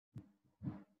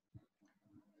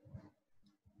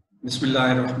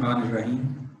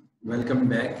Bismillahirrahmanirrahim. Welcome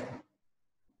back.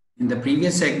 In the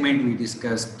previous segment, we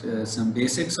discussed some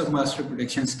basics of master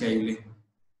production scheduling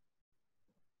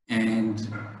and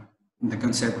the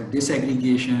concept of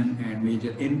disaggregation and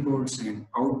major inputs and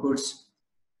outputs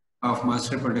of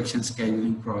master production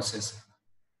scheduling process.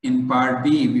 In part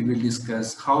B, we will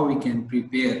discuss how we can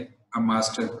prepare a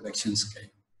master production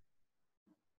schedule.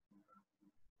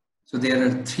 So there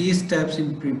are 3 steps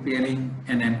in preparing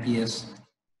an MPS.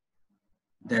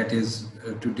 That is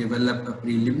to develop a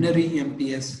preliminary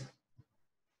MPS,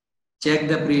 check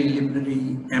the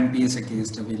preliminary MPS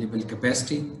against available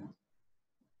capacity.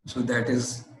 So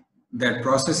that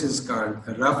process is called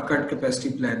rough cut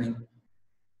capacity planning.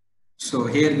 So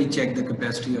here we check the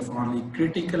capacity of only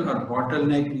critical or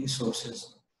bottleneck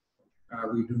resources.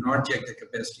 We do not check the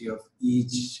capacity of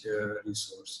each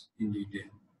resource in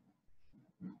detail.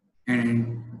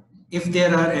 And if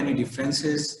there are any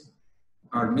differences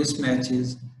or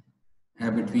mismatches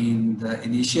between the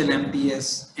initial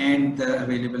MPS and the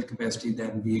available capacity,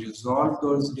 then we resolve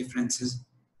those differences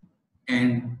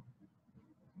and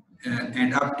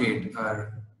update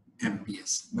our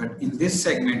MPS. But in this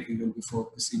segment, we will be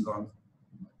focusing on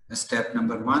step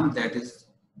number 1, that is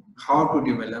how to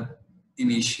develop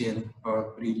initial or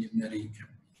preliminary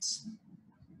MPS.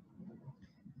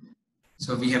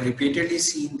 So we have repeatedly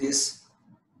seen this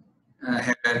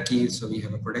hierarchy. So we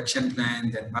have a production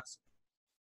plan, then master.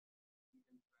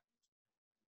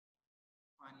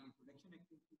 Finally, production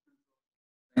activity control.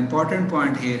 The important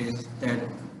point here is that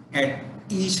at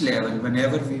each level,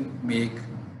 whenever we make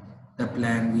the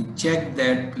plan, we check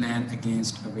that plan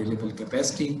against available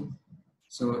capacity.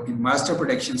 So in master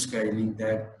production scheduling,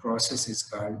 that process is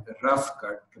called the rough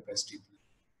cut capacity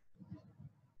plan.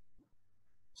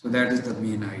 So that is the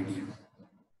main idea.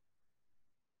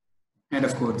 And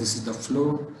of course, this is the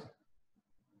flow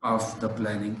of the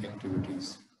planning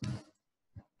activities.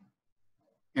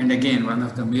 And again, one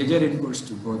of the major inputs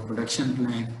to both production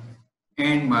plan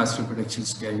and master production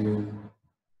schedule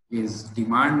is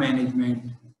demand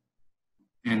management.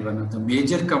 And one of the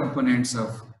major components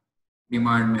of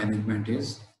demand management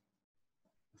is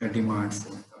the demand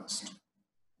forecast.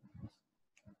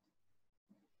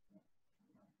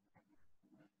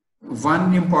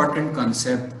 One important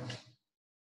concept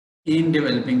in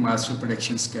developing master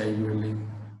production scheduling,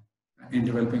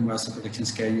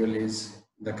 is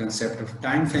the concept of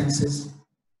time fences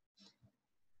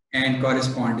and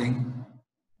corresponding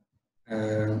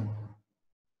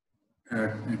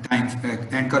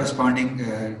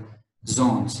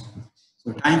zones.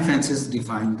 So time fences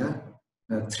define the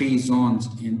 3 zones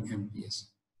in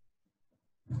MPS.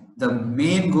 The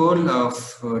main goal of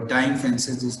time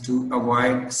fences is to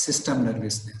avoid system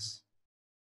nervousness.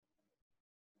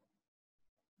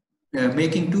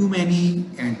 Making too many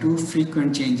and too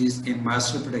frequent changes in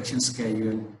master production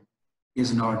schedule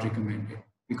is not recommended,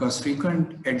 because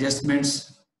frequent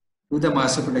adjustments to the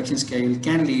master production schedule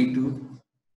can lead to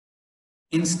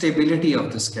instability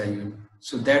of the schedule.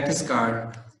 So that is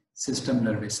called system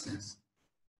nervousness.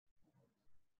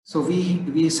 So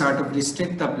we sort of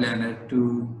restrict the planner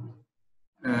to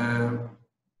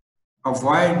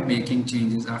avoid making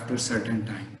changes after a certain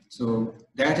time. So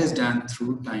that is done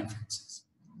through time fences.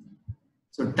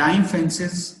 So time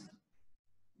fences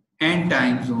and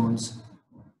time zones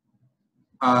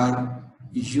are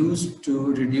used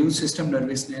to reduce system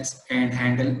nervousness and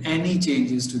handle any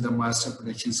changes to the master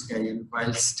production schedule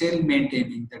while still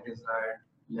maintaining the desired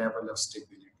level of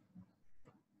stability.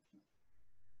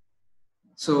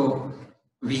 So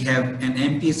we have an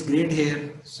MPS grid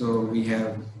here. So we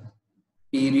have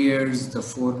periods, the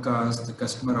forecast, the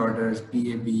customer orders,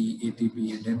 PAB,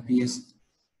 ATB, and MPS.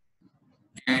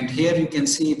 And here you can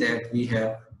see that we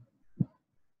have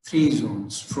 3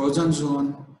 zones: frozen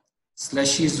zone,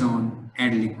 slushy zone,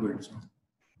 and liquid zone.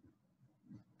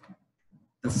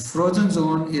 The frozen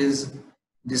zone is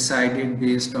decided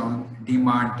based on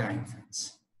demand time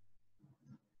fence.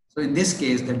 So in this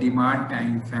case, the demand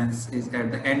time fence is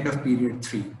at the end of period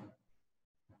 3.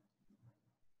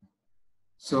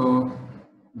 So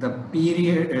the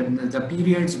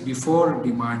periods before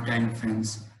demand time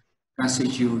fence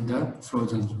constitute the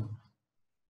frozen zone.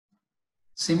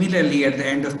 Similarly, at the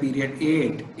end of period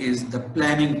 8 is the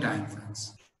planning time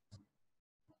fence.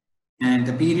 And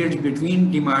the periods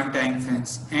between demand time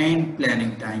fence and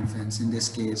planning time fence, in this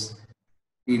case,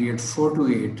 period 4 to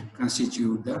 8,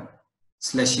 constitute the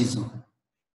slushy zone.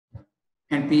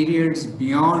 And periods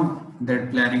beyond that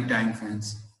planning time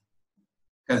fence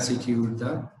constitute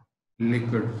the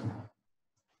liquid zone.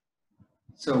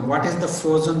 So what is the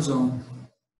frozen zone?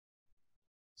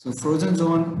 So frozen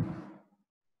zone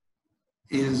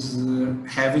is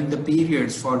having the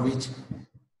periods for which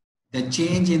the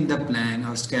change in the plan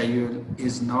or schedule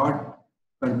is not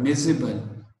permissible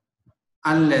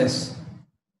unless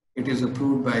it is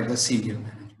approved by the senior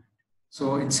management.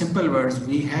 So in simple words,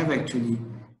 we have actually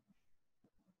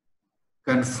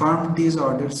confirmed these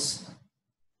orders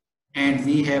and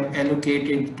we have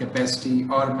allocated capacity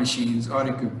or machines or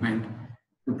equipment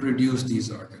to produce these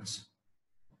orders.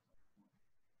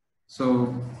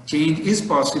 So change is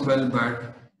possible,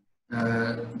 but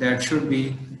that should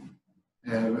be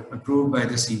approved by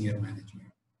the senior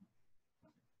management.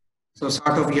 So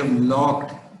sort of we have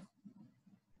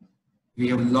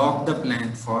locked the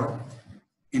plan for,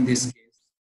 in this case,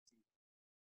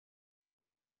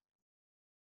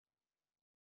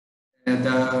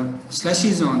 the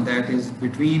slushy zone, that is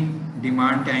between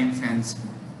demand time fence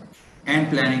and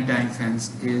planning time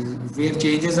fence, is where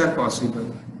changes are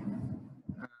possible.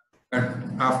 But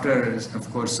after, of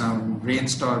course, some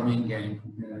brainstorming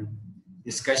and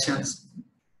discussions,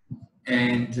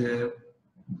 and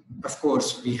of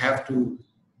course, we have to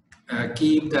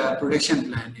keep the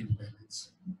production plan in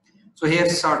balance. So here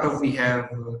sort of we have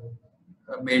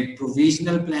made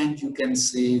provisional plans. You can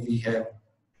say we have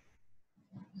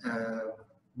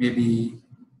maybe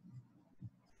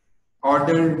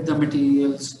ordered the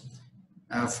materials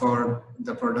for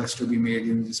the products to be made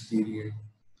in this period.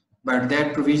 But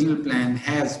that provisional plan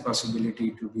has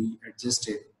possibility to be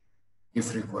adjusted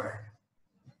if required.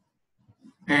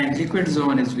 And liquid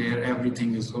zone is where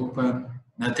everything is open,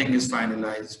 nothing is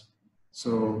finalized.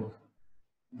 So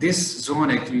this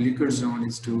zone, actually liquid zone,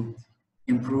 is to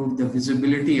improve the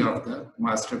visibility of the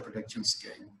master production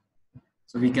schedule.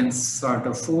 So we can sort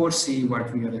of foresee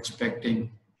what we are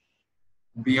expecting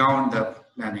beyond the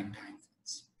planning time.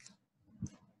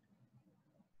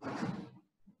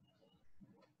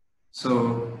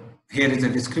 So here is a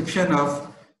description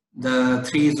of the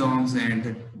three zones and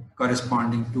the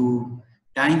corresponding two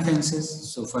time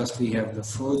fences. So first we have the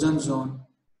frozen zone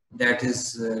that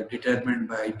is determined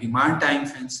by demand time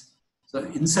fence. So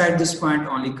inside this point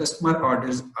only customer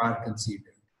orders are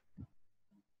considered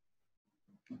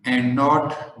and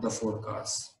not the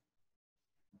forecast.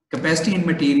 Capacity and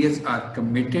materials are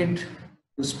committed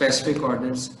to specific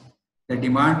orders. The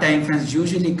demand time fence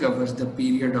usually covers the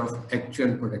period of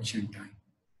actual production time.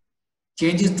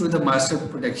 Changes to the master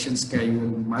production schedule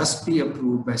must be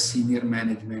approved by senior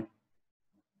management,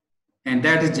 and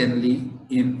that is generally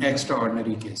in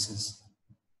extraordinary cases,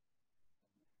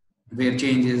 where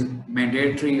change is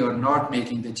mandatory or not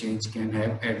making the change can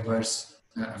have adverse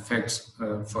effects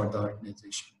for the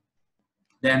organization.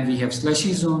 Then we have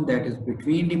slushy zone that is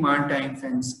between demand time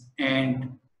fence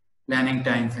and planning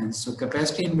time fence. So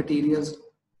capacity and materials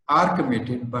are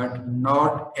committed, but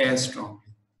not as strongly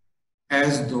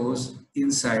as those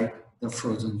inside the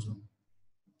frozen zone.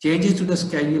 Changes to the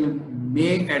schedule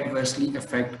may adversely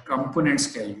affect component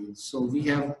schedules. So we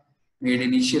have made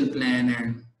initial plan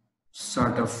and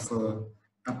sort of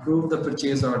approved the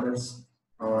purchase orders,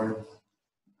 or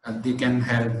they can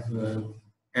have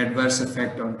adverse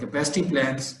effect on capacity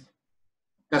plans,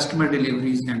 customer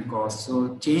deliveries and costs.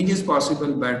 So change is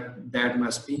possible, but that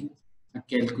must be a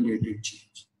calculated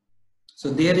change. So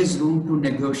there is room to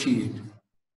negotiate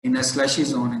in a slushy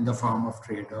zone in the form of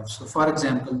trade-offs. So for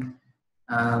example,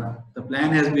 the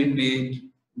plan has been made,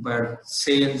 but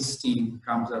sales team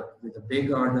comes up with a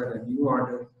big order, a new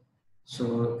order.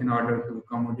 So in order to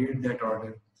accommodate that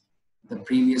order, the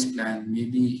previous plan may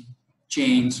be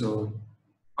changed. So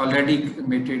already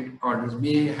committed orders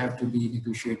may have to be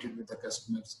negotiated with the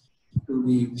customers to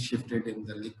be shifted in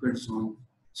the liquid zone.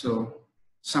 So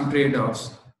some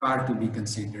trade-offs are to be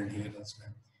considered here as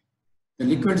well. The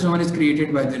liquid zone is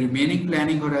created by the remaining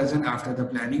planning horizon after the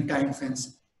planning time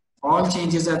fence. All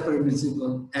changes are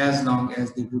permissible as long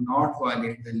as they do not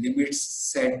violate the limits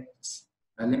set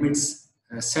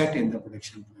in the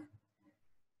production plan.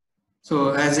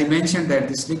 So as I mentioned, that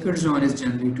this liquid zone is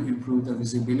generally to improve the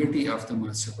visibility of the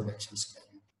master production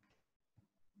schedule.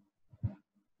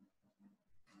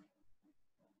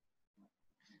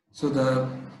 So the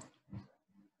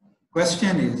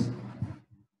question is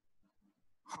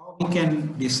how we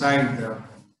can decide the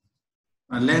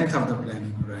length of the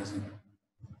planning horizon.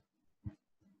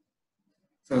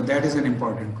 So that is an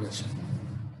important question.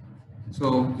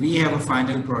 So we have a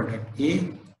final product A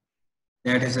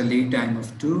that is a lead time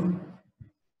of 2.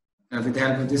 With the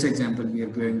help of this example, we are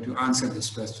going to answer this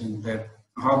question, that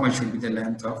how much should be the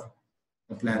length of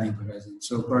the planning horizon.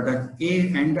 So product A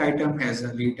end item has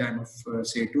a lead time of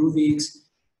say 2 weeks.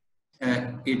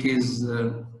 It is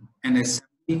an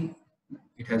assembly.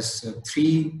 It has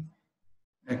 3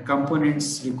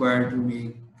 components required to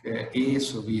make A.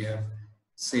 So we have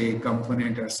say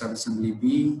component or subassembly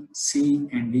B, C,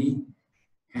 and D,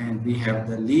 and we have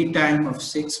the lead time of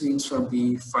 6 weeks for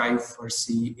B, 5 for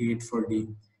C, 8 for D,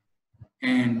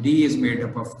 and D is made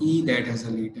up of E that has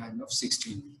a lead time of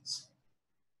 16 weeks.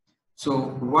 So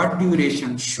what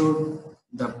duration should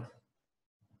the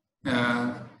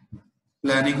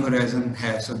planning horizon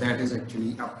have? So that is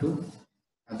actually up to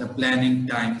the planning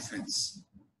time fence.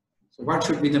 So what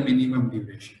should be the minimum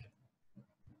duration?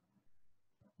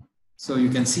 So you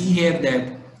can see here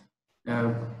that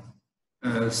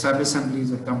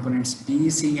sub-assemblies or components B,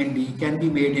 C, and D can be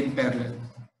made in parallel,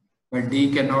 but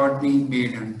D cannot be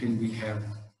made until we have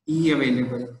E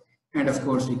available. And of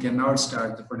course, we cannot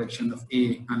start the production of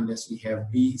A unless we have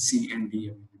B, C, and D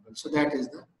available. So that is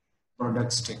the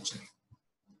product structure.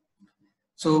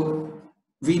 So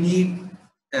we need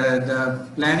the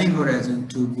planning horizon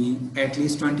to be at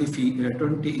least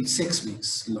 26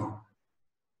 weeks long.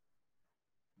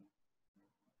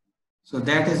 So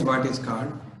that is what is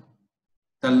called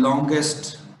the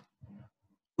longest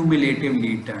cumulative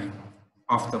lead time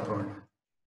of the product.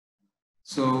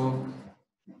 So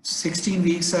 16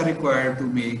 weeks are required to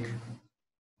make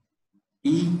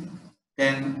E,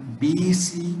 then B,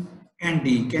 C, and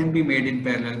D can be made in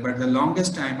parallel, but the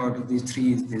longest time out of these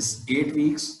three is this 8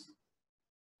 weeks.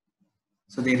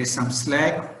 So there is some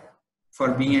slack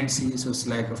for B and C, so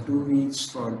slack of 2 weeks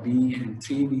for B and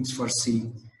 3 weeks for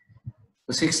C.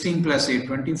 So 16 plus 8,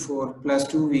 24 plus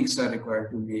 2 weeks are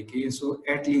required to make A. So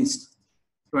at least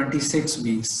 26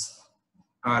 weeks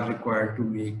are required to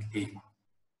make A.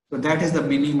 So that is the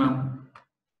minimum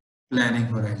planning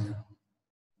horizon.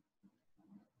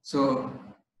 So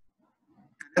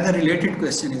another related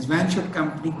question is, when should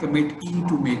company commit E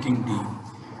to making D?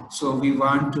 So we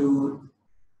want to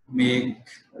make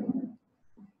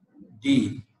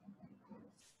D.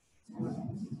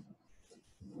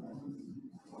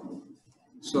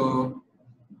 So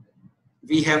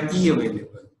we have E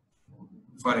available,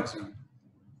 for example.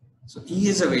 So E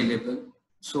is available.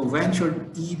 So when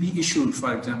should E be issued,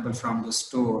 for example, from the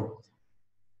store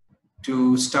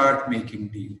to start making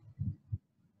D?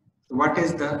 So what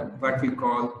is what we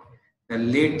call the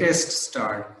latest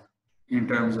start in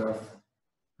terms of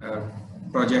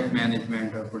project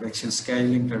management or production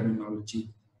scheduling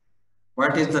terminology?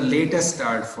 What is the latest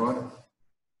start for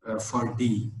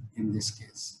D in this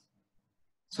case?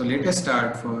 So latest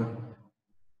start for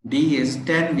D is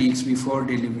 10 weeks before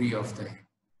delivery of the A.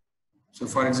 So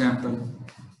for example,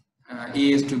 A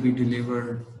is to be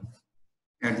delivered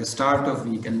at the start of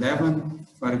week 11,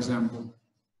 for example.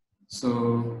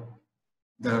 So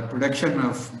the production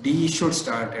of D should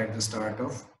start at the start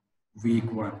of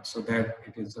week 1, so that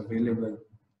it is available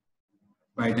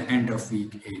by the end of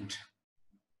week 8.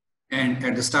 And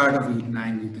at the start of week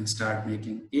 9, we can start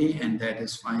making A, and that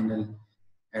is final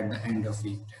at the end of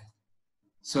week 10.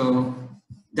 So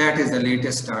that is the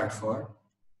latest start for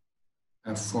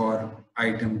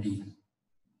item D.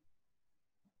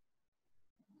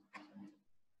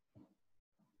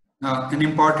 Now, an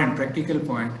important practical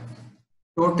point,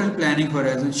 total planning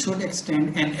horizon should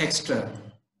extend an extra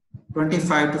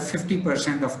 25 to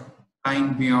 50% of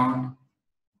time beyond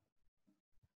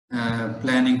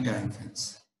planning time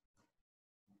fence.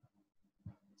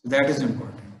 So that is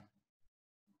important.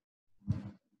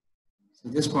 So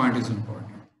this point is important.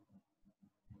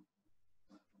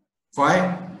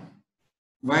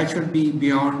 Why should be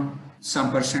beyond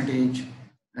some percentage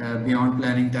beyond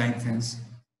planning time fence?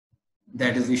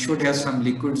 That is, we should have some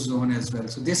liquid zone as well.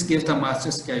 So this gives the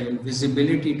master schedule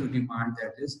visibility to demand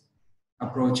that is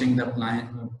approaching the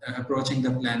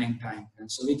planning time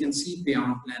fence. So we can see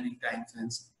beyond planning time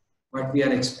fence what we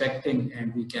are expecting,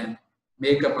 and we can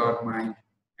make up our mind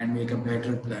and make a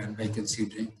better plan by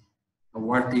considering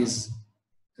what is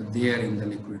there in the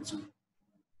liquid zone.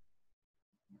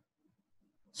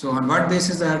 So on what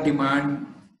basis are demand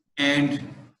and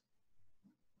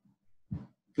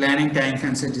planning time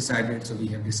fence is decided? So we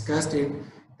have discussed it.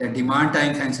 The demand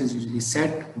time fence is usually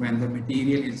set when the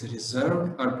material is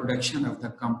reserved or production of the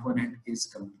component is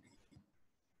complete.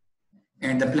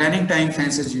 And the planning time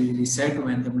fence is usually set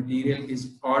when the material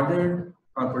is ordered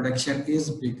or production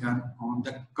is begun on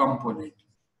the component,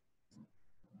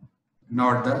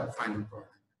 not the final product.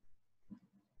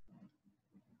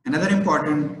 Another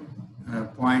important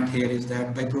point here is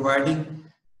that by providing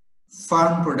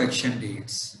firm production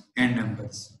dates and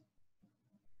numbers,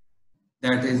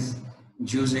 that is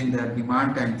using the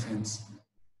demand time fence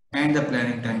and the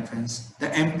planning time fence, the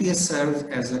MPS serves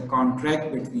as a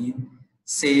contract between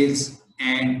sales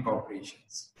and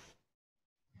operations.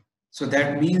 So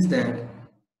that means that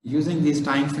using these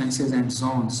time fences and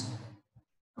zones,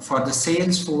 For the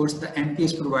sales force, the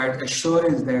MPS provides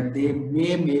assurance that they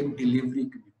may make delivery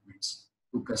commitments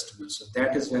to customers. So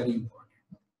that is very important.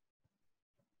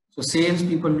 So sales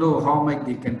people know how much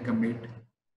they can commit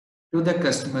to the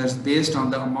customers based on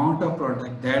the amount of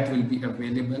product that will be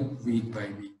available week by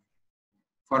week.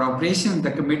 For operation,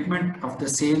 the commitment of the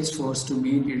sales force to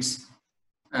meet its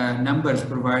numbers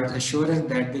provides assurance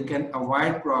that they can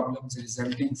avoid problems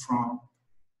resulting from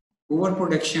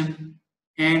overproduction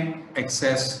and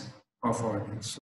excess of orders.